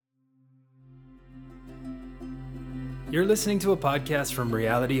You're listening to a podcast from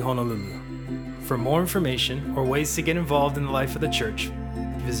Reality Honolulu. For more information or ways to get involved in the life of the church,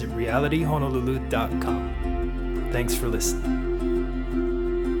 visit realityhonolulu.com. Thanks for listening.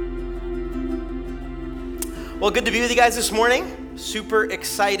 Well, good to be with you guys this morning. Super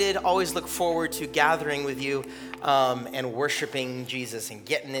excited. Always look forward to gathering with you and worshiping Jesus and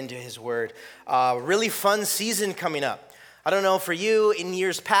getting into his word. Really fun season coming up. I don't know for you in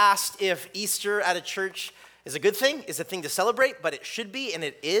years past if Easter at a church is a good thing, is a thing to celebrate, but it should be, and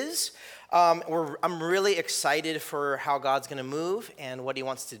it is. I'm really excited for how God's going to move and what he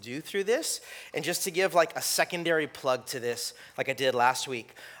wants to do through this. And just to give like a secondary plug to this, like I did last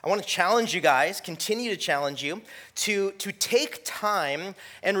week, I want to challenge you guys, continue to challenge you to take time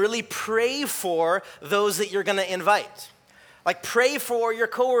and really pray for those that you're going to invite. Like pray for your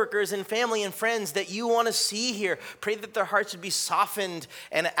coworkers and family and friends that you want to see here. Pray that their hearts would be softened.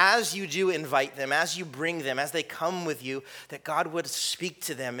 And as you do invite them, as you bring them, as they come with you, that God would speak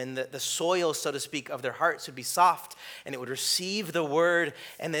to them and the soil, so to speak, of their hearts would be soft and it would receive the word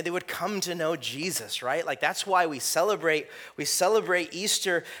and then they would come to know Jesus, right? Like that's why we celebrate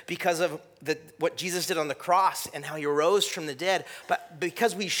Easter because of what Jesus did on the cross and how he rose from the dead, but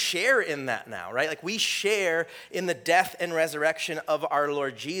because we share in that now, right? Like we share in the death and resurrection of our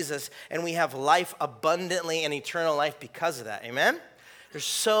Lord Jesus, and we have life abundantly and eternal life because of that, amen? There's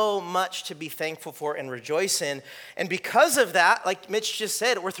so much to be thankful for and rejoice in, and because of that, like Mitch just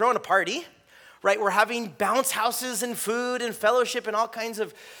said, we're throwing a party, right? We're having bounce houses and food and fellowship and all kinds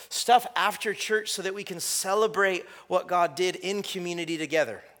of stuff after church so that we can celebrate what God did in community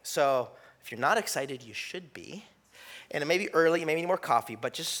together. So if you're not excited, you should be. And it may be early, you may need more coffee,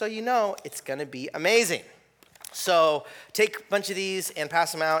 but just so you know, it's going to be amazing. So take a bunch of these and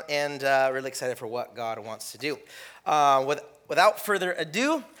pass them out, and really excited for what God wants to do. Without further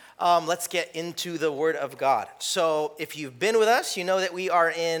ado, let's get into the Word of God. So if you've been with us, you know that we are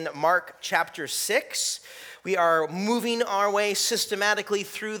in Mark chapter 6. We are moving our way systematically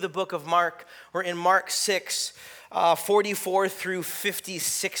through the book of Mark. We're in Mark 6. 44 through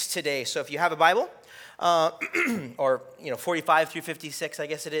 56 today. So if you have a Bible, or 45 through 56, I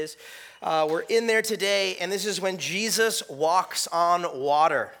guess it is, we're in there today, and this is when Jesus walks on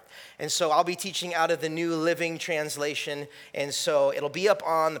water. And so I'll be teaching out of the New Living Translation, and so it'll be up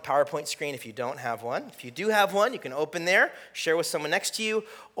on the PowerPoint screen if you don't have one. If you do have one, you can open there, share with someone next to you,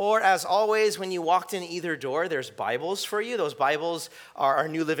 or as always, when you walked in either door, there's Bibles for you. Those Bibles are our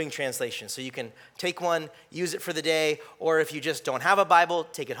New Living Translation, so you can take one, use it for the day, or if you just don't have a Bible,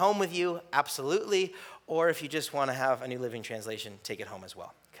 take it home with you, absolutely, or if you just want to have a New Living Translation, take it home as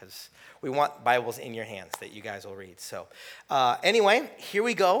well, because we want Bibles in your hands that you guys will read. So anyway, here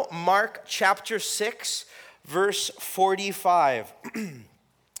we go. Mark chapter 6, verse 45.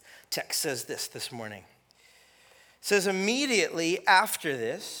 Text says this morning. It says, immediately after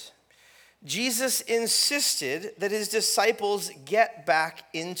this, Jesus insisted that his disciples get back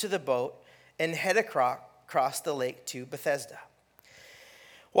into the boat and head across the lake to Bethesda,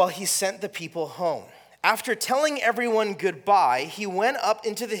 while he sent the people home. After telling everyone goodbye, he went up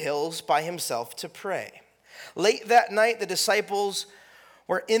into the hills by himself to pray. Late that night, the disciples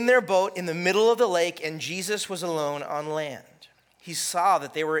were in their boat in the middle of the lake, and Jesus was alone on land. He saw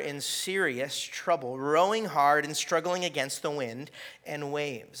that they were in serious trouble, rowing hard and struggling against the wind and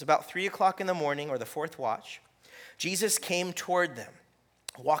waves. About 3 o'clock in the morning, or the fourth watch, Jesus came toward them,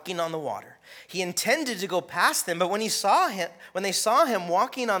 walking on the water. He intended to go past them, but when they saw him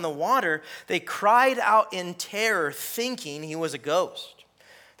walking on the water, they cried out in terror, thinking he was a ghost.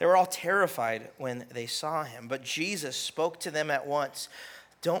 They were all terrified when they saw him, but Jesus spoke to them at once.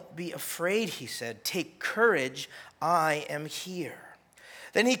 Don't be afraid, he said. Take courage, I am here.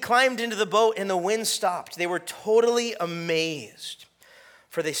 Then he climbed into the boat and the wind stopped. They were totally amazed,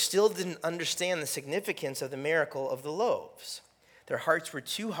 for they still didn't understand the significance of the miracle of the loaves. Their hearts were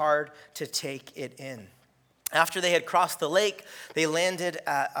too hard to take it in. After they had crossed the lake, they landed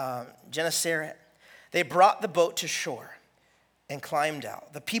at Gennesaret. They brought the boat to shore and climbed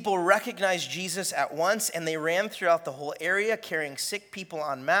out. The people recognized Jesus at once, and they ran throughout the whole area, carrying sick people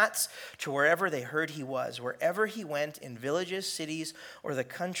on mats to wherever they heard he was. Wherever he went, in villages, cities, or the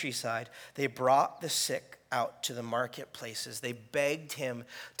countryside, they brought the sick out to the marketplaces. They begged him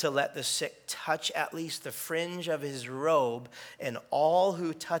to let the sick touch at least the fringe of his robe, and all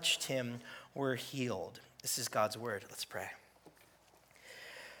who touched him were healed. This is God's word. Let's pray.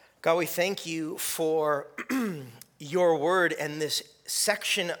 God, we thank you for your word and this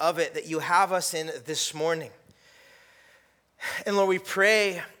section of it that you have us in this morning. And Lord, we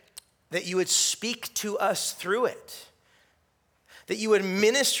pray that you would speak to us through it. that you would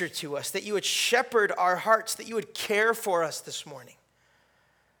minister to us, that you would shepherd our hearts, that you would care for us this morning.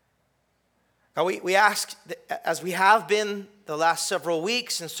 God, we ask, that as we have been the last several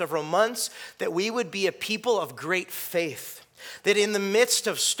weeks and several months, that we would be a people of great faith, that in the midst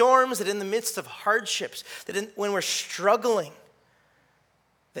of storms, that in the midst of hardships, when we're struggling,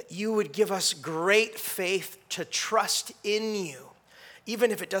 that you would give us great faith to trust in you,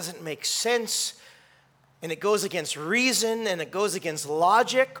 even if it doesn't make sense, and it goes against reason, and it goes against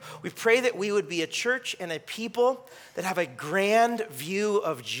logic. We pray that we would be a church and a people that have a grand view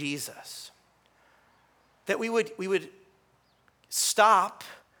of Jesus. That we would stop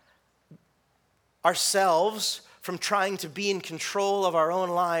ourselves from trying to be in control of our own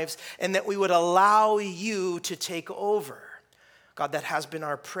lives, and that we would allow you to take over. God, that has been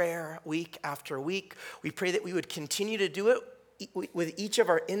our prayer week after week. We pray that we would continue to do it with each of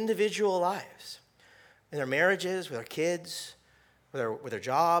our individual lives. In our marriages, with our kids, with our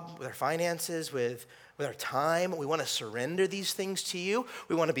job, with our finances, with our time. We want to surrender these things to you.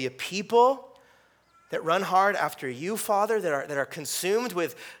 We want to be a people that run hard after you, Father, that are consumed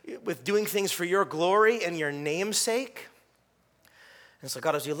with doing things for your glory and your name's sake. And so,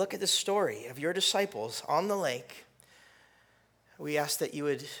 God, as you look at this story of your disciples on the lake, we ask that you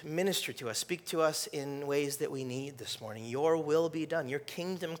would minister to us, speak to us in ways that we need this morning. Your will be done. Your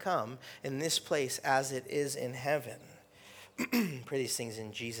kingdom come in this place as it is in heaven. Pray these things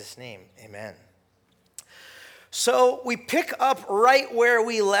in Jesus' name. Amen. So we pick up right where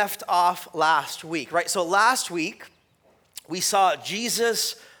we left off last week, right? So last week, we saw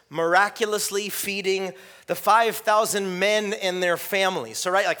Jesus miraculously feeding the 5,000 men and their families. So,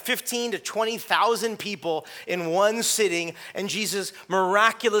 right, like 15 to 20,000 people in one sitting, and Jesus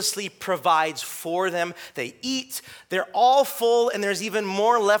miraculously provides for them. They eat, they're all full, and there's even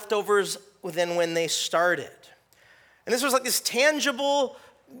more leftovers than when they started. And this was like this tangible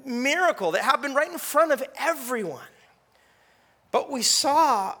miracle that happened right in front of everyone. But we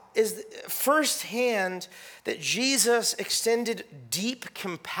saw is firsthand that Jesus extended deep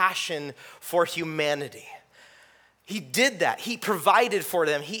compassion for humanity. He did that. He provided for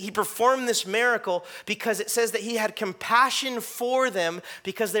them. He performed this miracle because it says that he had compassion for them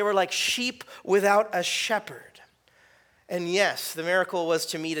because they were like sheep without a shepherd. And yes, the miracle was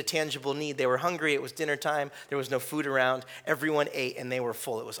to meet a tangible need. They were hungry. It was dinner time. There was no food around. Everyone ate and they were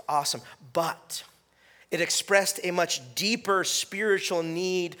full. It was awesome. But it expressed a much deeper spiritual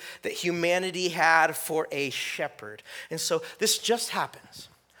need that humanity had for a shepherd. And so this just happens,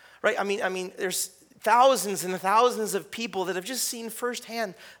 right? I mean, there's thousands and thousands of people that have just seen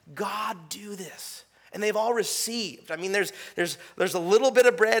firsthand God do this. And they've all received. I mean, there's a little bit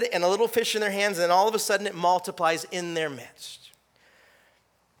of bread and a little fish in their hands, and then all of a sudden it multiplies in their midst.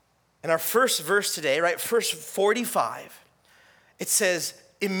 And our first verse today, right, verse 45, it says,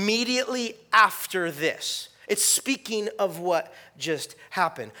 immediately after this. It's speaking of what just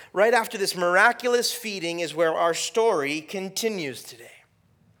happened. Right after this miraculous feeding is where our story continues today.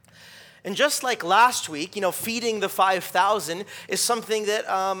 And just like last week, feeding the 5,000 is something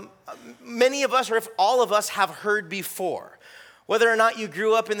that many of us, or if all of us, have heard before. Whether or not you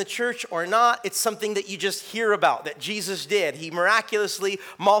grew up in the church or not, it's something that you just hear about, that Jesus did. He miraculously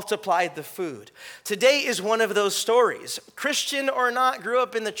multiplied the food. Today is one of those stories. Christian or not, grew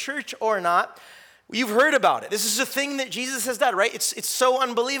up in the church or not, you've heard about it. This is a thing that Jesus has done, right? It's so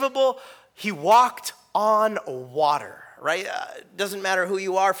unbelievable. He walked on water. Right? Doesn't matter who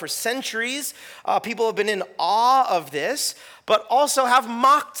you are. For centuries, people have been in awe of this, but also have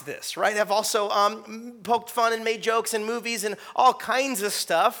mocked this, right? Have also poked fun and made jokes in movies and all kinds of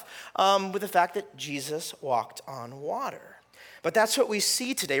stuff with the fact that Jesus walked on water. But that's what we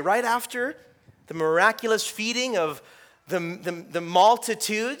see today. Right after the miraculous feeding of the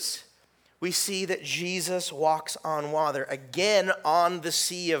multitudes, we see that Jesus walks on water, again on the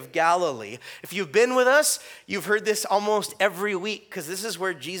Sea of Galilee. If you've been with us, you've heard this almost every week, because this is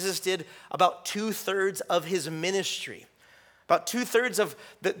where Jesus did about 2/3 of his ministry. About 2/3 of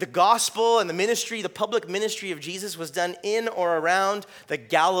the gospel and the ministry, the public ministry of Jesus was done in or around the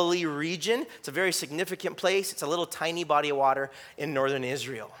Galilee region. It's a very significant place. It's a little tiny body of water in northern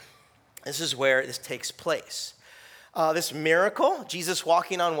Israel. This is where this takes place. This miracle, Jesus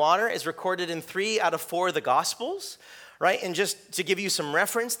walking on water, is recorded in 3 out of 4 of the Gospels, right? And just to give you some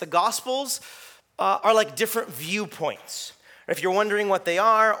reference, the Gospels are like different viewpoints. If you're wondering what they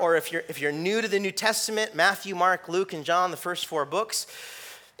are, or if you're new to the New Testament, Matthew, Mark, Luke, and John, the first 4 books,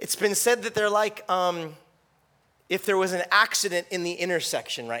 it's been said that they're like if there was an accident in the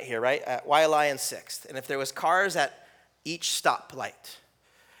intersection right here, right, at Wailea and 6th, and if there was cars at each stoplight,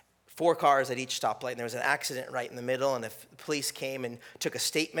 4 cars at each stoplight, and there was an accident right in the middle, and if the police came and took a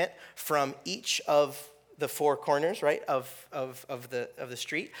statement from each of the 4 corners, right, of the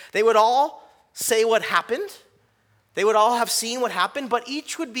street, they would all say what happened. They would all have seen what happened, but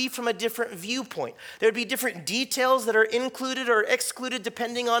each would be from a different viewpoint. There would be different details that are included or excluded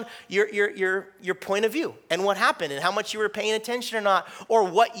depending on your point of view and what happened and how much you were paying attention or not, or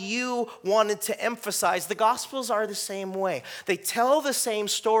what you wanted to emphasize. The Gospels are the same way. They tell the same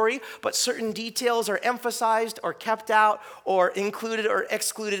story, but certain details are emphasized or kept out or included or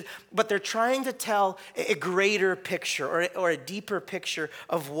excluded, but they're trying to tell a greater picture or a deeper picture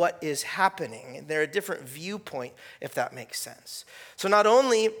of what is happening. They're a different viewpoint, if that makes sense. So not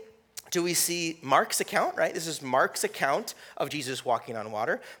only do we see Mark's account, right? This is Mark's account of Jesus walking on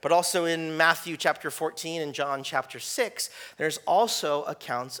water, but also in Matthew chapter 14 and John chapter 6, there's also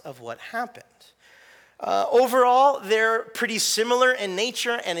accounts of what happened. Overall, they're pretty similar in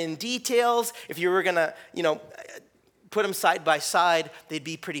nature and in details. If you were gonna, put them side by side, they'd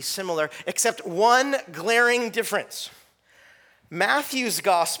be pretty similar, except one glaring difference. Matthew's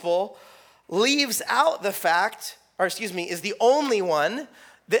gospel leaves out the fact, is the only one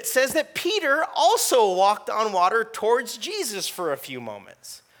that says that Peter also walked on water towards Jesus for a few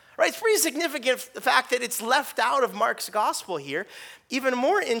moments. Right? It's pretty significant, the fact that it's left out of Mark's gospel here. Even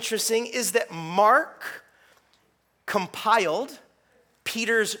more interesting is that Mark compiled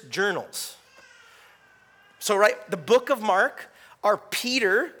Peter's journals. So, right, the book of Mark are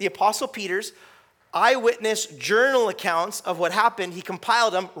Peter, the Apostle Peter's eyewitness journal accounts of what happened. He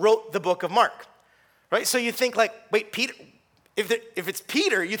compiled them, wrote the book of Mark. Right? So you think like, wait, Peter, if it's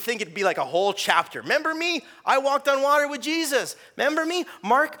Peter, you think it'd be like a whole chapter. Remember me? I walked on water with Jesus. Remember me?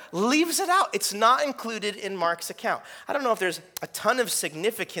 Mark leaves it out. It's not included in Mark's account. I don't know if there's a ton of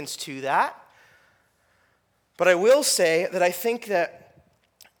significance to that, but I will say that I think that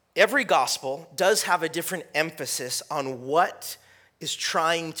every gospel does have a different emphasis on what is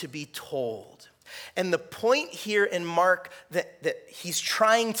trying to be told. And the point here in Mark that he's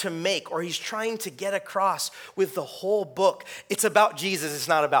trying to make, or he's trying to get across with the whole book, it's about Jesus, it's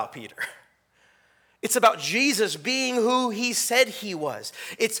not about Peter. It's about Jesus being who he said he was.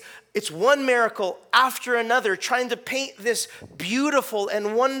 It's one miracle after another, trying to paint this beautiful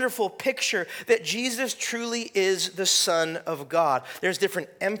and wonderful picture that Jesus truly is the Son of God. There's different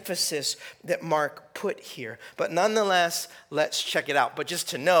emphasis that Mark put here. But nonetheless, let's check it out. But just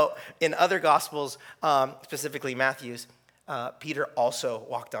to note, in other Gospels, specifically Matthew's, Peter also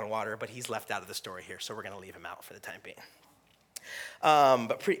walked on water, but he's left out of the story here, so we're going to leave him out for the time being.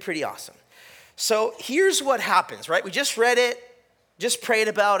 But pretty awesome. So here's what happens, right? We just read it, just prayed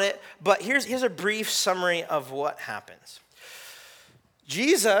about it, but here's a brief summary of what happens.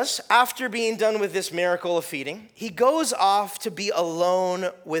 Jesus, after being done with this miracle of feeding, he goes off to be alone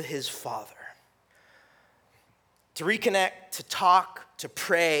with his Father, to reconnect, to talk, to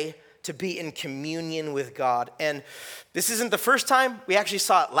pray, to be in communion with God. And this isn't the first time. We actually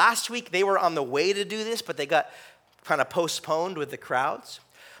saw it last week. They were on the way to do this, but they got kind of postponed with the crowds.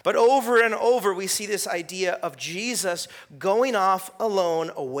 But over and over, we see this idea of Jesus going off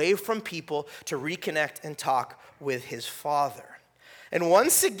alone, away from people, to reconnect and talk with his Father. And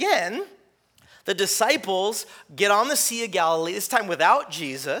once again, the disciples get on the Sea of Galilee, this time without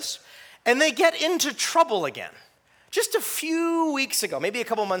Jesus, and they get into trouble again. Just a few weeks ago, maybe a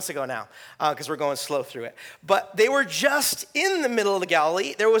couple months ago now, because we're going slow through it. But they were just in the middle of the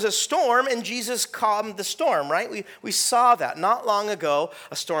Galilee. There was a storm, and Jesus calmed the storm, right? We saw that not long ago.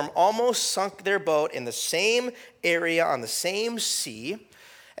 A storm almost sunk their boat in the same area on the same sea.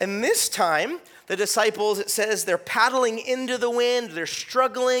 And this time, the disciples, it says they're paddling into the wind. They're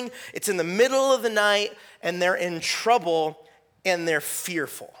struggling. It's in the middle of the night, and they're in trouble, and they're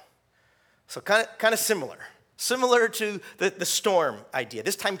fearful. So kind of similar. Similar to the storm idea.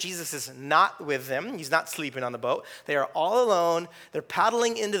 This time Jesus is not with them. He's not sleeping on the boat. They are all alone. They're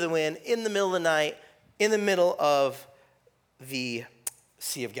paddling into the wind in the middle of the night, in the middle of the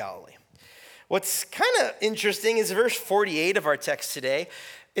Sea of Galilee. What's kind of interesting is verse 48 of our text today.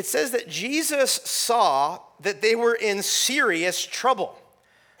 It says that Jesus saw that they were in serious trouble.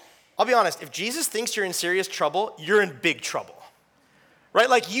 I'll be honest, if Jesus thinks you're in serious trouble, you're in big trouble. Right?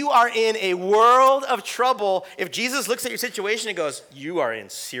 Like you are in a world of trouble. If Jesus looks at your situation and goes, you are in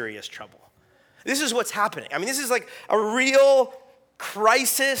serious trouble. This is what's happening. I mean, this is like a real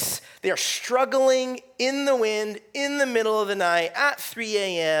crisis. They are struggling in the wind, in the middle of the night, at 3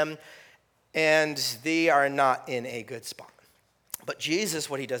 a.m., and they are not in a good spot. But Jesus,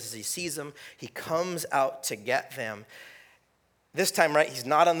 what he does is he sees them. He comes out to get them. This time, right, he's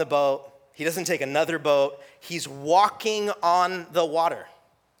not on the boat. He doesn't take another boat. He's walking on the water.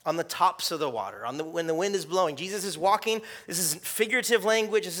 on the tops of the water, when the wind is blowing. Jesus is walking. This isn't figurative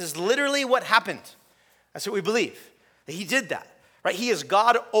language. This is literally what happened. That's what we believe, that he did that, right? He is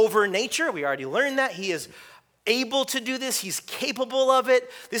God over nature. We already learned that. He is able to do this. He's capable of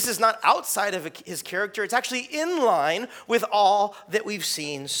it. This is not outside of his character. It's actually in line with all that we've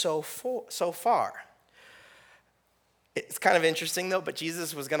seen so far. It's kind of interesting, though, but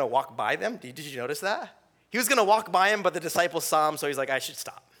Jesus was going to walk by them. Did you notice that? He was going to walk by him, but the disciples saw him, so he's like, I should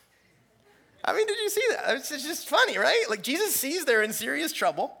stop. I mean, did you see that? It's just funny, right? Like, Jesus sees they're in serious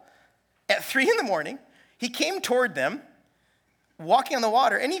trouble. At 3 a.m, he came toward them, walking on the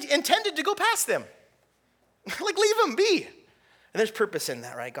water, and he intended to go past them. Like, leave them be. And there's purpose in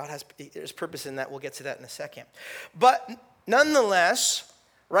that, right? There's purpose in that. We'll get to that in a second. But nonetheless,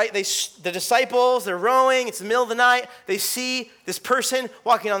 right, the disciples, they're rowing. It's the middle of the night. They see this person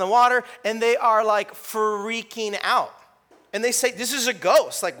walking on the water, and they are, like, freaking out. And they say, this is a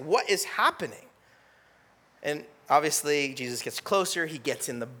ghost. Like, what is happening? And obviously, Jesus gets closer. He gets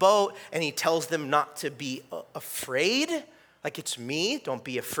in the boat, and he tells them not to be afraid. Like, it's me, don't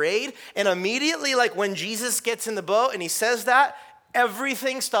be afraid. And immediately, like, when Jesus gets in the boat and he says that,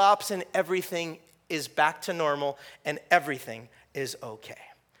 everything stops and everything is back to normal and everything is okay.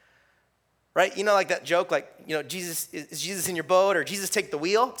 Right? You know, like that joke, like, you know, is Jesus in your boat, or Jesus take the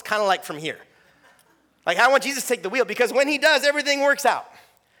wheel? It's kind of like from here. Like, I want Jesus to take the wheel, because when he does, everything works out.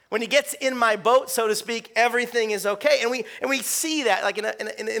 When he gets in my boat, so to speak, everything is okay. And we see that, like,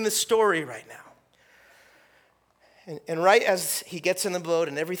 in the story right now. And right as he gets in the boat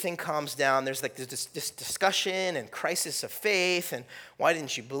and everything calms down, there's like this discussion and crisis of faith, and why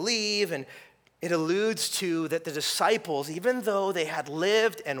didn't you believe? And it alludes to that the disciples, even though they had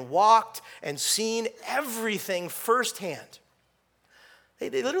lived and walked and seen everything firsthand, they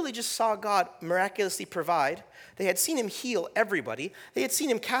literally just saw God miraculously provide. They had seen him heal everybody. They had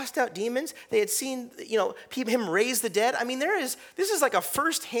seen him cast out demons. They had seen, him raise the dead. I mean, this is like a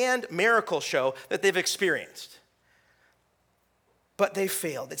firsthand miracle show that they've experienced. But they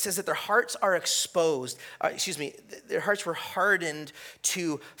failed. It says that their hearts are exposed. Their hearts were hardened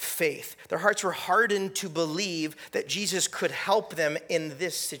to faith. Their hearts were hardened to believe that Jesus could help them in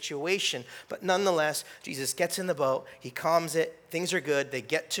this situation. But nonetheless, Jesus gets in the boat. He calms it. Things are good. They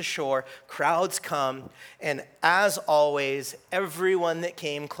get to shore. Crowds come. And as always, everyone that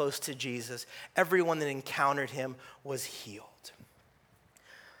came close to Jesus, everyone that encountered him was healed.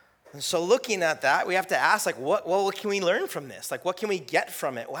 And so looking at that, we have to ask, like, what can we learn from this? Like, what can we get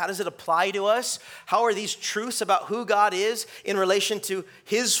from it? How does it apply to us? How are these truths about who God is in relation to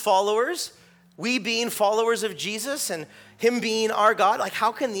his followers, we being followers of Jesus and him being our God? Like,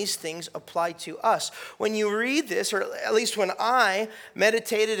 how can these things apply to us? When you read this, or at least when I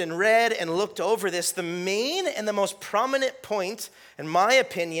meditated and read and looked over this, the main and the most prominent point, in my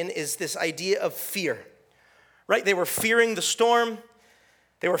opinion, is this idea of fear, right? They were fearing the storm.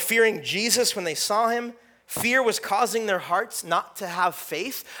 They were fearing Jesus when they saw him. Fear was causing their hearts not to have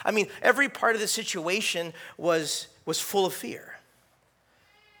faith. I mean, every part of the situation was full of fear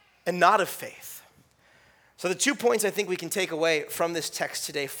and not of faith. So the 2 points I think we can take away from this text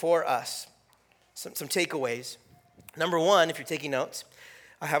today for us, some takeaways. Number one, if you're taking notes,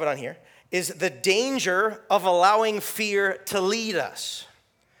 I have it on here, is the danger of allowing fear to lead us.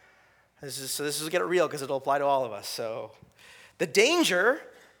 This is get it real, because it'll apply to all of us. So the danger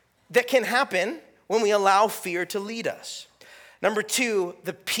that can happen when we allow fear to lead us. Number two,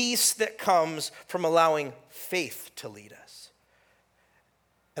 the peace that comes from allowing faith to lead us.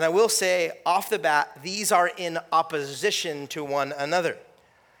 And I will say off the bat, these are in opposition to one another.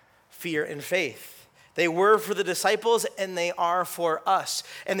 Fear and faith. They were for the disciples and they are for us.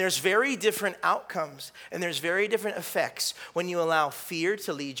 And there's very different outcomes and there's very different effects when you allow fear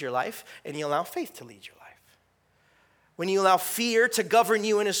to lead your life and you allow faith to lead your life. When you allow fear to govern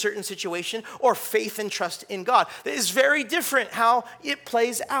you in a certain situation, or faith and trust in God. It is very different how it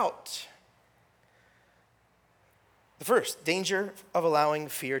plays out. The first, danger of allowing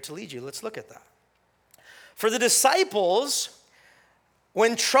fear to lead you. Let's look at that. For the disciples,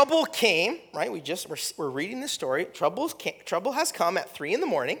 when trouble came, right? We're reading this story. Trouble has come at 3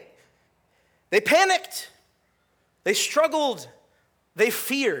 a.m. They panicked. They struggled. They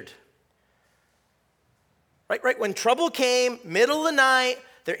feared. Right? When trouble came, middle of the night,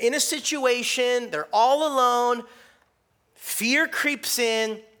 they're in a situation, they're all alone, fear creeps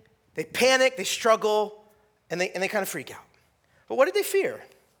in, they panic, they struggle, and they kind of freak out. But what did they fear?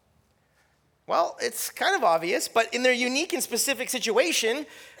 Well, it's kind of obvious, but in their unique and specific situation,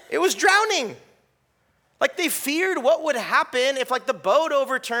 it was drowning. Like, they feared what would happen if, like, the boat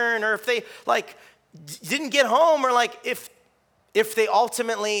overturned, or if they, like, didn't get home, or, like, if if they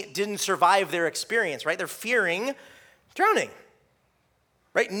ultimately didn't survive their experience, right? They're fearing drowning,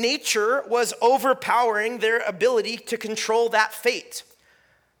 right? Nature was overpowering their ability to control that fate.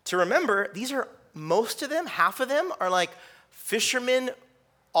 To remember, most of them, half of them are like fishermen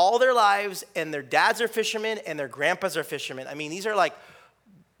all their lives, and their dads are fishermen and their grandpas are fishermen. I mean,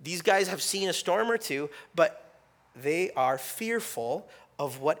 these guys have seen a storm or two, but they are fearful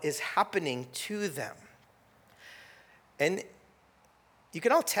of what is happening to them. And you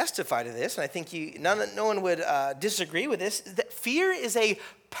can all testify to this, and I think no one would disagree with this, that fear is a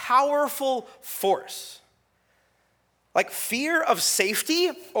powerful force. Like fear of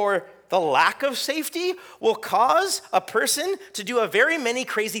safety or the lack of safety will cause a person to do a very many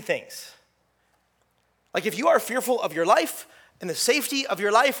crazy things. Like if you are fearful of your life and the safety of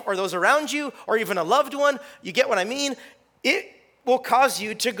your life or those around you or even a loved one, you get what I mean? It will cause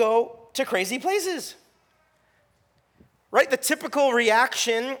you to go to crazy places. Right? The typical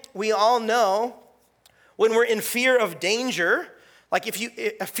reaction we all know when we're in fear of danger, like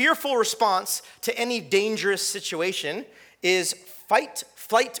a fearful response to any dangerous situation is fight,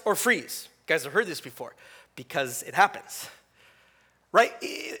 flight, or freeze. You guys have heard this before because it happens. Right?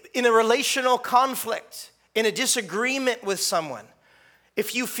 In a relational conflict, in a disagreement with someone,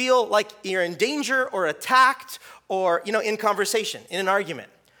 if you feel like you're in danger or attacked or, in conversation, in an argument,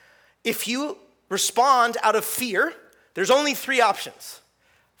 if you respond out of fear, there's only 3 options.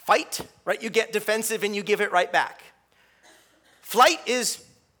 Fight, right? You get defensive and you give it right back. Flight is,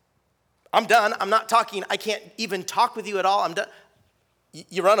 I'm done, I'm not talking, I can't even talk with you at all, I'm done.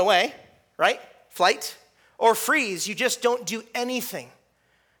 You run away, right? Flight. Or freeze, you just don't do anything.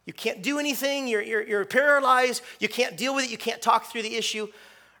 You can't do anything, you're paralyzed, you can't deal with it, you can't talk through the issue,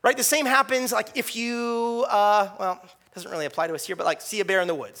 right? The same happens like if you, it doesn't really apply to us here, but like see a bear in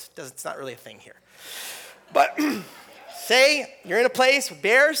the woods. It's not really a thing here. But say you're in a place with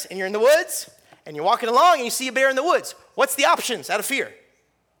bears and you're in the woods and you're walking along and you see a bear in the woods. What's the options out of fear?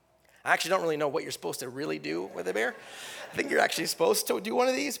 I actually don't really know what you're supposed to really do with a bear. I think you're actually supposed to do one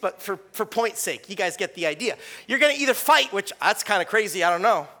of these, but for point's sake, you guys get the idea. You're going to either fight, which that's kind of crazy, I don't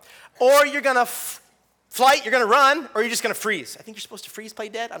know, or you're going to flight, you're going to run, or you're just going to freeze. I think you're supposed to freeze, play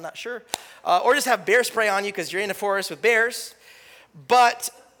dead, I'm not sure. Or just have bear spray on you because you're in a forest with bears. But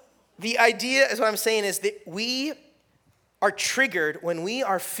the idea is what I'm saying is that we are triggered when we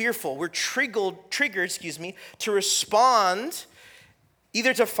are fearful. We're triggered, to respond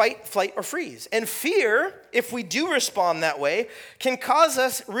either to fight, flight, or freeze. And fear, if we do respond that way, can cause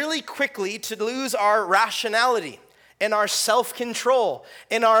us really quickly to lose our rationality and our self-control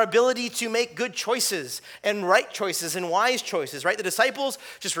and our ability to make good choices and right choices and wise choices, right? The disciples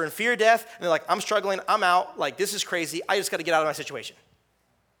just were in fear of death, and they're like, I'm struggling, I'm out, like this is crazy, I just got to get out of my situation.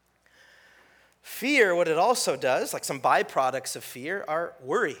 Fear, what it also does, like some byproducts of fear, are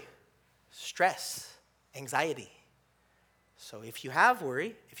worry, stress, anxiety. So if you have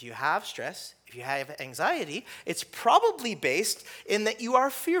worry, if you have stress, if you have anxiety, it's probably based in that you are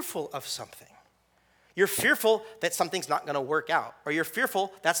fearful of something. You're fearful that something's not going to work out, or you're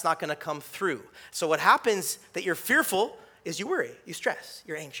fearful that's not going to come through. So what happens that you're fearful is you worry, you stress,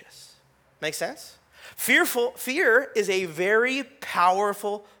 you're anxious. Make sense? Fear is a very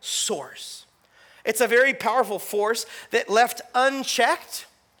powerful source. It's a very powerful force that left unchecked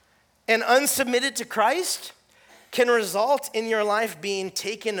and unsubmitted to Christ can result in your life being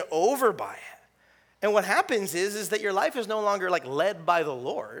taken over by it. And what happens is that your life is no longer like led by the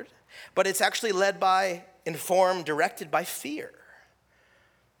Lord, but it's actually led by, informed, directed by fear.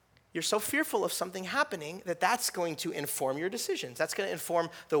 You're so fearful of something happening that that's going to inform your decisions. That's going to inform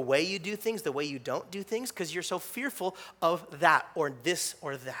the way you do things, the way you don't do things, because you're so fearful of that or this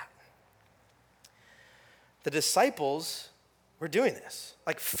or that. The disciples were doing this.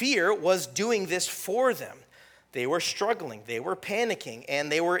 Like fear was doing this for them. They were struggling, they were panicking, and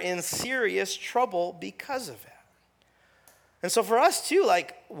they were in serious trouble because of it. And so for us too,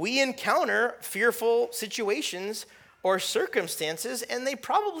 like we encounter fearful situations or circumstances, and they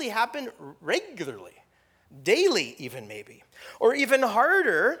probably happen regularly, daily even maybe. Or even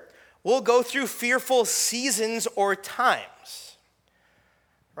harder, we'll go through fearful seasons or times.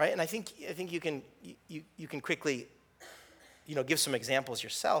 Right? And I think you can quickly give some examples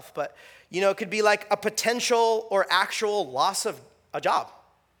yourself, but, it could be like a potential or actual loss of a job,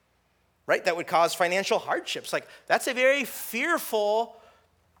 right? That would cause financial hardships. Like that's a very fearful,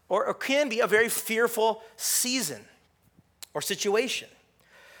 or can be a very fearful season or situation.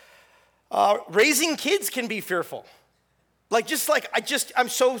 Raising kids can be fearful. I'm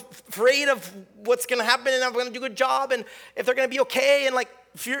so afraid of what's going to happen, and I'm going to do a good job, and if they're going to be okay, and like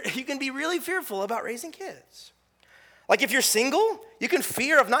fear, you can be really fearful about raising kids. Like if you're single, you can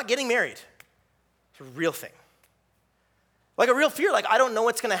fear of not getting married. It's a real thing. Like a real fear, like I don't know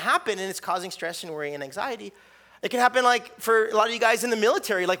what's going to happen and it's causing stress and worry and anxiety. It can happen like for a lot of you guys in the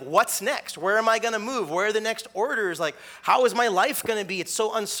military, like what's next? Where am I going to move? Where are the next orders? Like how is my life going to be? It's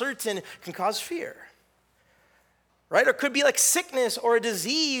so uncertain, it can cause fear. Right? Or it could be like sickness or a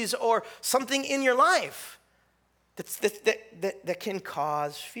disease or something in your life that can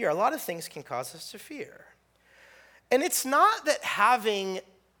cause fear. A lot of things can cause us to fear. And it's not that having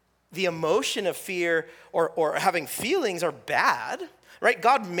the emotion of fear or having feelings are bad, right?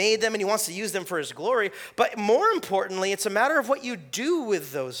 God made them and he wants to use them for his glory. But more importantly, it's a matter of what you do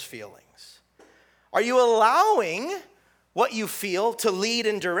with those feelings. Are you allowing what you feel to lead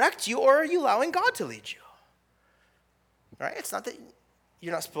and direct you, or are you allowing God to lead you? Right? It's not that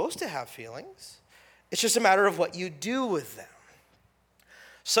you're not supposed to have feelings. It's just a matter of what you do with them.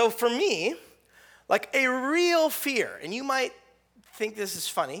 So for me, like a real fear, and you might think this is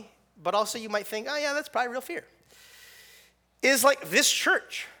funny, but also you might think, oh yeah, that's probably real fear, is like this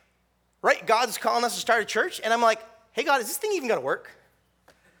church, right? God's calling us to start a church, and I'm like, hey God, is this thing even gonna work?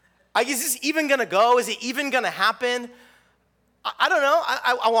 Is this even gonna go? Is it even gonna happen? I don't know,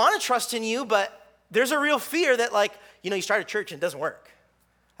 I wanna trust in you, but there's a real fear that like, you start a church and it doesn't work.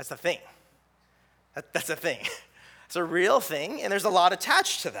 That's the thing. That's the thing. It's a real thing, and there's a lot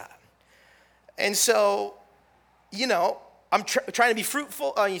attached to that. And so, I'm trying to be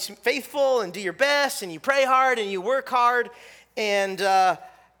fruitful, faithful, and do your best, and you pray hard, and you work hard, and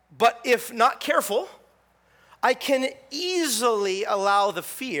but if not careful, I can easily allow the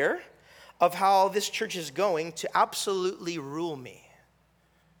fear of how this church is going to absolutely rule me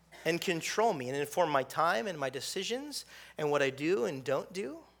and control me and inform my time and my decisions and what I do and don't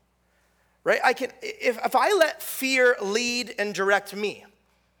do. Right? If I let fear lead and direct me,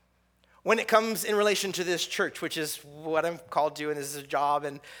 when it comes in relation to this church, which is what I'm called to, and this is a job,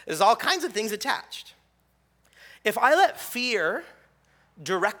 and there's all kinds of things attached. If I let fear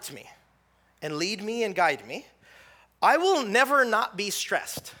direct me and lead me and guide me, I will never not be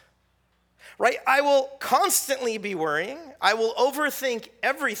stressed, right? I will constantly be worrying. I will overthink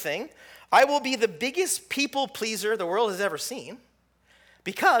everything. I will be the biggest people pleaser the world has ever seen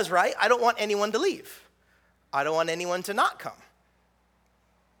because, right, I don't want anyone to leave. I don't want anyone to not come.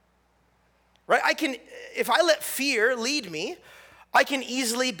 Right? If I let fear lead me, I can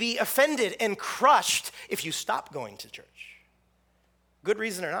easily be offended and crushed if you stop going to church. Good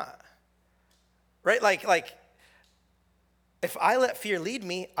reason or not. Right? Like if I let fear lead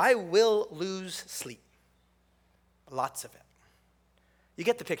me, I will lose sleep. Lots of it. You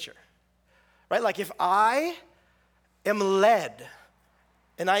get the picture. Right? Like if I am led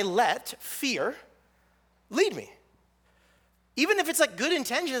and I let fear lead me, even if it's like good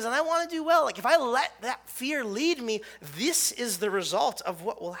intentions and I want to do well, like if I let that fear lead me, this is the result of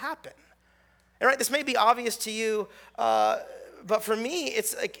what will happen. And right, this may be obvious to you, but for me,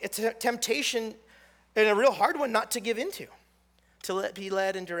 it's a temptation and a real hard one not to give into, to be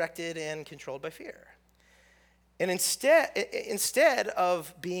led and directed and controlled by fear. And instead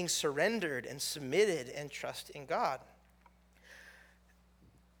of being surrendered and submitted and trust in God.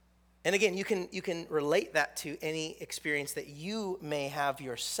 And again, you can relate that to any experience that you may have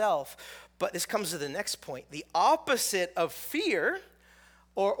yourself. But this comes to the next point. The opposite of fear,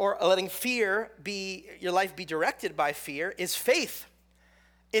 or letting fear your life be directed by fear, is faith.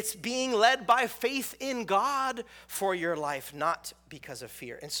 It's being led by faith in God for your life, not because of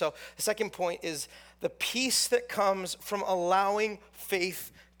fear. And so the second point is the peace that comes from allowing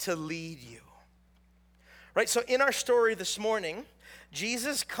faith to lead you. Right? So in our story this morning,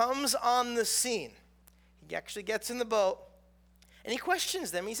 Jesus comes on the scene. He actually gets in the boat, and he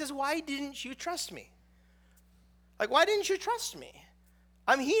questions them. He says, why didn't you trust me? Like, why didn't you trust me?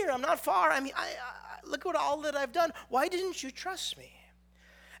 I'm here. I'm not far. I look at all that I've done. Why didn't you trust me?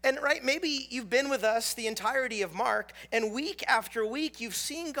 And right, maybe you've been with us the entirety of Mark, and week after week, you've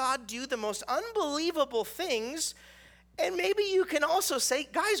seen God do the most unbelievable things. And maybe you can also say,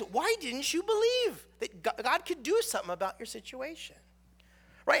 guys, why didn't you believe that God could do something about your situation?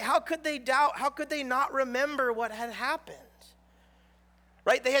 Right? How could they doubt? How could they not remember what had happened?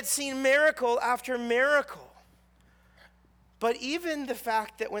 Right? They had seen miracle after miracle. But even the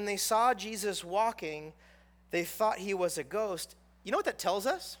fact that when they saw Jesus walking, they thought he was a ghost, you know what that tells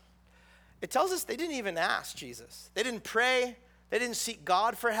us? It tells us they didn't even ask Jesus. They didn't pray. They didn't seek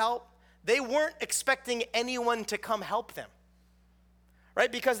God for help. They weren't expecting anyone to come help them.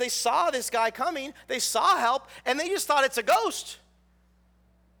 Right? Because they saw this guy coming, they saw help, and they just thought it's a ghost.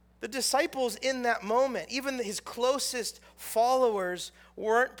 The disciples in that moment, even his closest followers,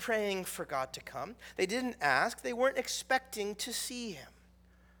 weren't praying for God to come. They didn't ask. They weren't expecting to see him.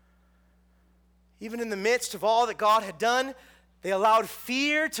 Even in the midst of all that God had done, they allowed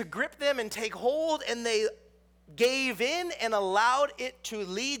fear to grip them and take hold, and they gave in and allowed it to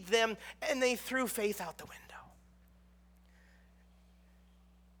lead them, and they threw faith out the window.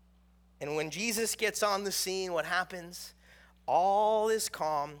 And when Jesus gets on the scene, what happens? All is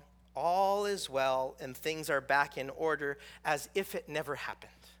calm, all is well, and things are back in order as if it never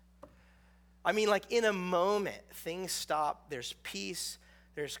happened. I mean, like in a moment, things stop, there's peace,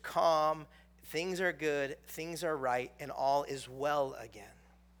 there's calm, things are good, things are right, and all is well again.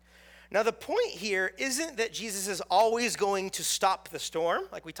 Now, the point here isn't that Jesus is always going to stop the storm,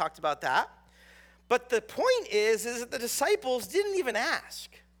 like we talked about that. But the point is that the disciples didn't even ask.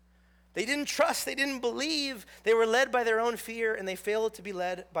 They didn't trust, they didn't believe. They were led by their own fear, and they failed to be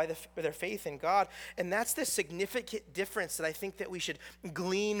led by their faith in God. And that's the significant difference that I think that we should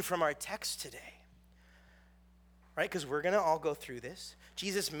glean from our text today. Right? Because we're going to all go through this.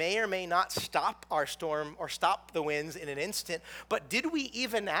 Jesus may or may not stop our storm or stop the winds in an instant, but did we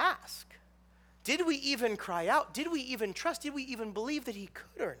even ask? Did we even cry out? Did we even trust? Did we even believe that he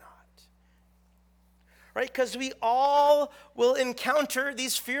could or not? Right? Because we all will encounter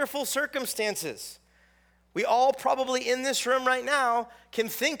these fearful circumstances. We all probably in this room right now can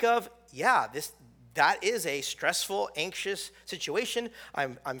think of, that is a stressful, anxious situation.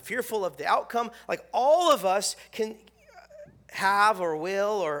 I'm fearful of the outcome. Like all of us can have or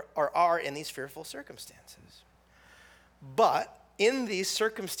will or are in these fearful circumstances. But in these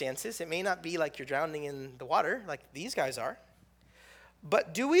circumstances, it may not be like you're drowning in the water like these guys are.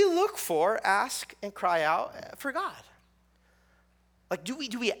 But do we look for, ask, and cry out for God? Like do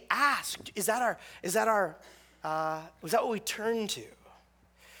we ask? Is that what we turn to?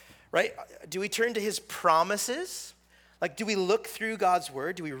 Right? Do we turn to his promises? Like, do we look through God's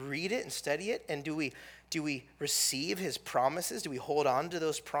word? Do we read it and study it? And do we receive his promises? Do we hold on to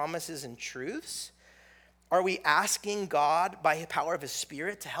those promises and truths? Are we asking God by the power of his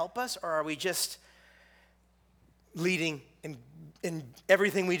Spirit to help us? Or are we just leading in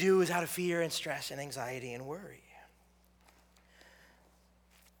everything we do is out of fear and stress and anxiety and worry?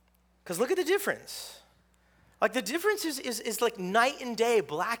 Because look at the difference. Like the difference is like night and day,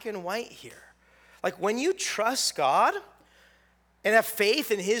 black and white here. Like when you trust God and have faith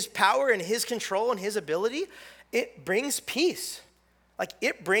in his power and his control and his ability, it brings peace. Like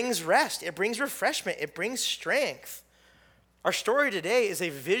it brings rest, it brings refreshment, it brings strength. Our story today is a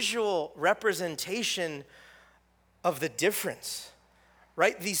visual representation of the difference,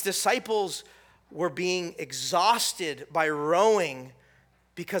 right? These disciples were being exhausted by rowing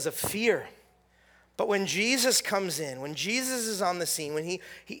because of fear. But when Jesus comes in, when Jesus is on the scene, when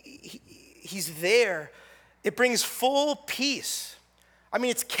he's there, it brings full peace. I mean,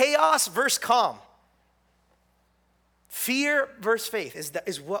 it's chaos versus calm. Fear versus faith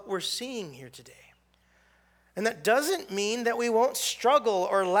is what we're seeing here today. And that doesn't mean that we won't struggle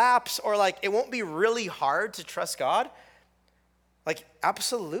or lapse or like it won't be really hard to trust God. Like,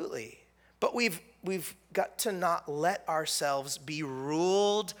 absolutely. But we've got to not let ourselves be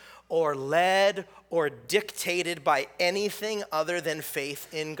ruled or led or dictated by anything other than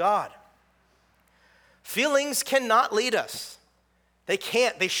faith in God. Feelings cannot lead us. They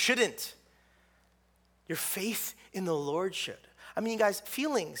can't, they shouldn't. Your faith in the Lord should. I mean, guys,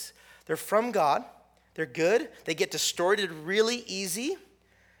 feelings, they're from God. They're good. They get distorted really easy,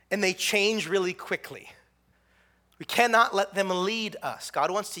 and they change really quickly. We cannot let them lead us.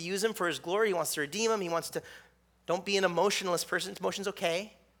 God wants to use them for his glory. He wants to redeem them. He wants to, don't be an emotionless person. Emotion's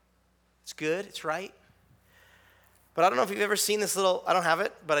okay. It's good. It's right. But I don't know if you've ever seen this little, I don't have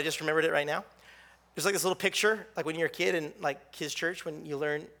it, but I just remembered it right now. There's like this little picture, like when you're a kid in like kids' church, when you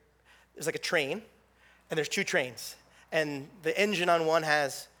learn, there's like a train, and there's two trains. And the engine on one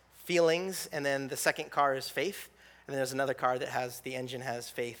has feelings, and then the second car is faith. And then there's another car that has, the engine has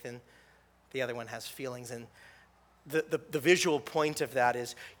faith, and the other one has feelings. And the visual point of that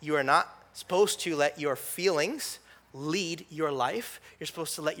is you are not supposed to let your feelings lead your life. You're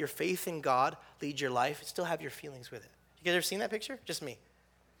supposed to let your faith in God lead your life and still have your feelings with it. You guys ever seen that picture? Just me.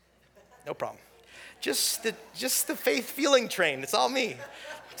 No problem. Just the faith feeling train. It's all me.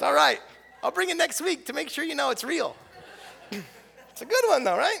 It's all right. I'll bring it next week to make sure you know it's real. It's a good one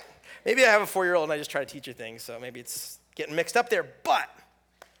though, right? Maybe I have a 4-year-old and I just try to teach her things, so maybe it's getting mixed up there. But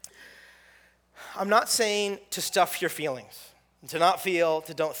I'm not saying to stuff your feelings, to not feel,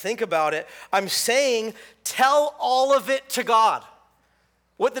 to don't think about it. I'm saying tell all of it to God.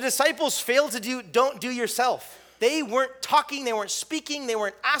 What the disciples failed to do, don't do yourself. They weren't talking, they weren't speaking, they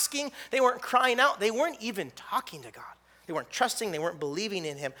weren't asking, they weren't crying out, they weren't even talking to God. They weren't trusting, they weren't believing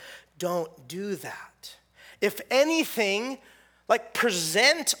in him. Don't do that. If anything, like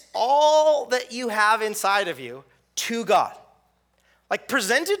present all that you have inside of you to God. Like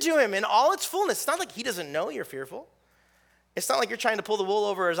present it to him in all its fullness. It's not like he doesn't know you're fearful. It's not like you're trying to pull the wool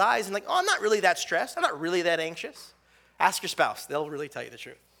over his eyes and like, oh, I'm not really that stressed. I'm not really that anxious. Ask your spouse. They'll really tell you the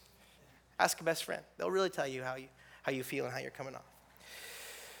truth. Ask a best friend. They'll really tell you how you feel and how you're coming off.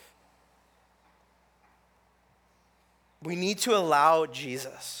 We need to allow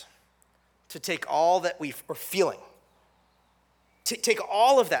Jesus to take all that we are feeling. Take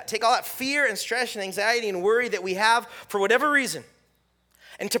all of that. Take all that fear and stress and anxiety and worry that we have for whatever reason.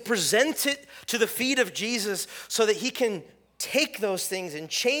 And to present it to the feet of Jesus so that he can take those things and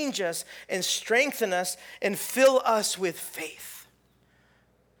change us and strengthen us and fill us with faith.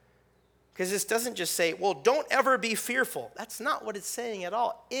 Because this doesn't just say, well, don't ever be fearful. That's not what it's saying at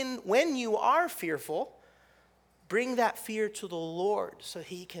all. When you are fearful, bring that fear to the Lord so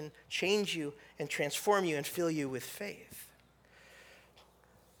he can change you and transform you and fill you with faith.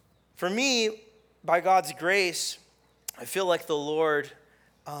 For me, by God's grace, I feel like the Lord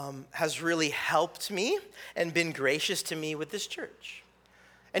has really helped me and been gracious to me with this church.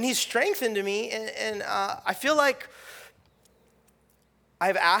 And he's strengthened me, and I feel like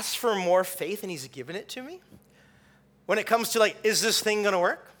I've asked for more faith, and he's given it to me. When it comes to like, is this thing going to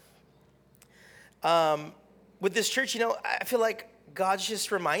work? With this church, I feel like God's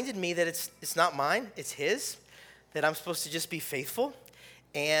just reminded me that it's not mine, it's his, that I'm supposed to just be faithful,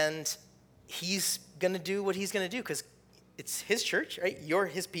 and he's going to do what he's going to do, because it's his church, right? You're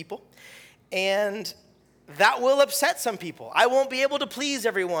his people. And that will upset some people. I won't be able to please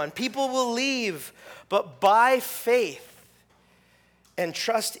everyone. People will leave. But by faith and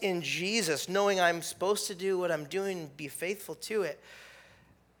trust in Jesus, knowing I'm supposed to do what I'm doing and be faithful to it,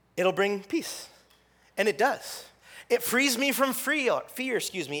 it'll bring peace. And it does. It frees me from fear.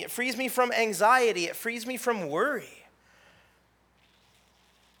 It frees me from anxiety. It frees me from worry.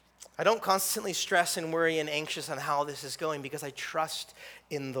 I don't constantly stress and worry and anxious on how this is going because I trust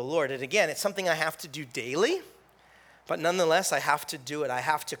in the Lord. And again, it's something I have to do daily, but nonetheless, I have to do it. I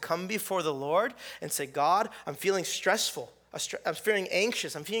have to come before the Lord and say, God, I'm feeling stressful. I'm feeling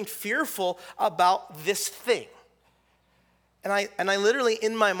anxious. I'm feeling fearful about this thing. And I literally,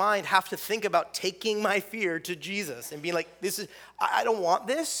 in my mind, have to think about taking my fear to Jesus and being like, I don't want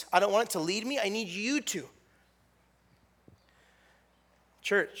this. I don't want it to lead me. I need you to.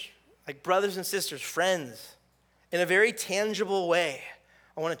 Church, like brothers and sisters, friends, in a very tangible way,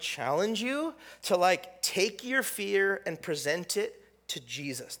 I want to challenge you to like take your fear and present it to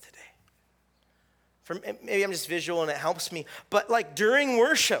Jesus today. Maybe I'm just visual and it helps me, but like during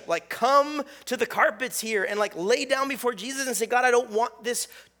worship, like come to the carpets here and like lay down before Jesus and say, God, I don't want this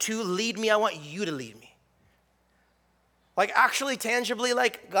to lead me. I want you to lead me. Like actually tangibly,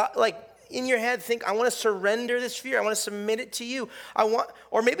 like God, like in your head, think, I want to surrender this fear. I want to submit it to you.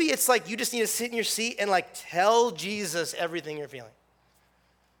 Or maybe it's like you just need to sit in your seat and like tell Jesus everything you're feeling.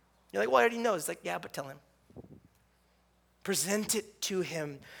 You're like, well, I already know. It's like, yeah, but tell him. Present it to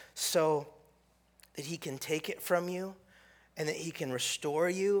him so that he can take it from you and that he can restore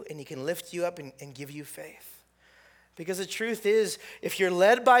you and he can lift you up and give you faith. Because the truth is, if you're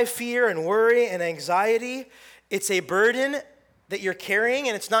led by fear and worry and anxiety, it's a burden that you're carrying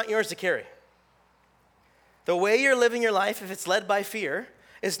and it's not yours to carry. The way you're living your life, if it's led by fear,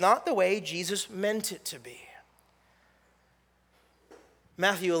 is not the way Jesus meant it to be.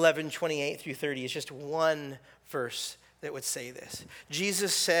 Matthew 11:28-30 is just one verse that would say this.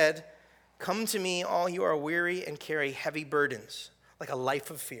 Jesus said, come to me, all you are weary and carry heavy burdens, like a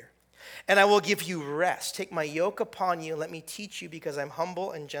life of fear, and I will give you rest. Take my yoke upon you and let me teach you, because I'm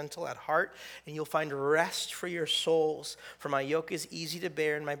humble and gentle at heart, and you'll find rest for your souls. For my yoke is easy to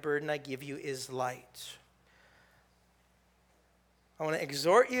bear and my burden I give you is light. I want to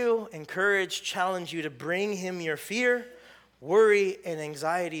exhort you, encourage, challenge you to bring him your fear, worry, and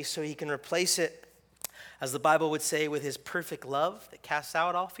anxiety so he can replace it, as the Bible would say, with his perfect love that casts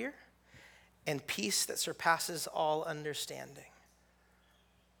out all fear and peace that surpasses all understanding.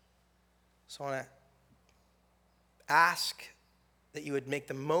 So I want to ask that you would make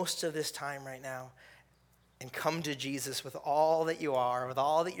the most of this time right now and come to Jesus with all that you are, with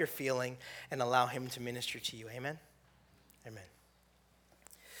all that you're feeling, and allow him to minister to you. Amen? Amen.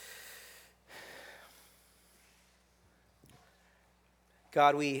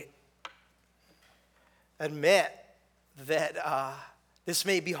 God, we admit that this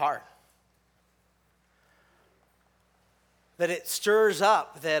may be hard. that it stirs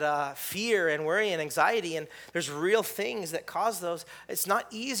up that fear and worry and anxiety, and there's real things that cause those. It's not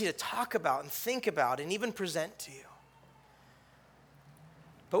easy to talk about and think about and even present to you.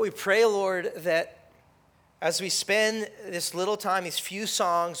 But we pray, Lord, that as we spend this little time, these few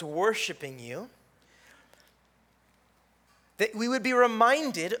songs worshiping you, that we would be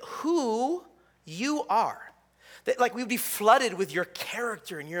reminded who you are. That like we would be flooded with your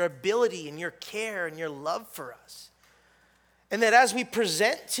character and your ability and your care and your love for us. And that as we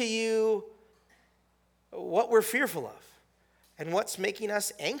present to you what we're fearful of and what's making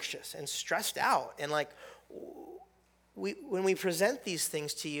us anxious and stressed out, and like when we present these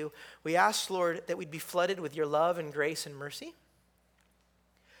things to you, we ask, Lord, that we'd be flooded with your love and grace and mercy,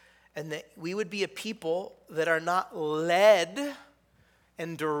 and that we would be a people that are not led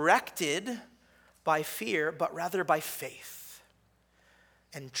and directed by fear, but rather by faith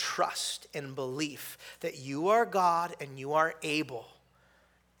and trust and belief that you are God and you are able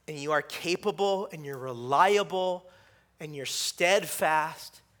and you are capable and you're reliable and you're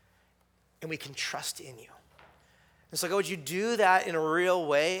steadfast, and we can trust in you. And so God, would you do that in a real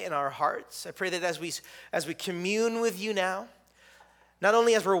way in our hearts? I pray that as we commune with you now, not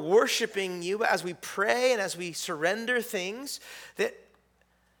only as we're worshiping you, but as we pray and as we surrender things, that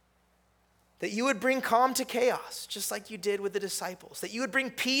you would bring calm to chaos, just like you did with the disciples. That you would bring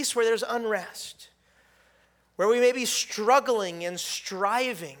peace where there's unrest, where we may be struggling and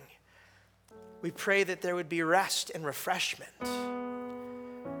striving. We pray that there would be rest and refreshment.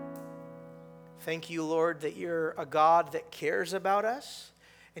 Thank you, Lord, that you're a God that cares about us,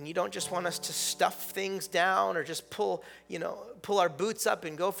 and you don't just want us to stuff things down or just pull our boots up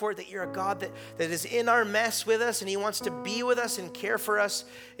and go for it, that you're a God that is in our mess with us, and he wants to be with us and care for us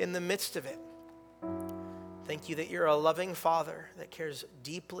in the midst of it. Thank you that you're a loving Father that cares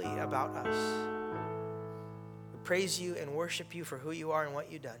deeply about us. We praise you and worship you for who you are and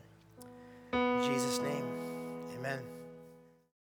what you've done. In Jesus' name, amen.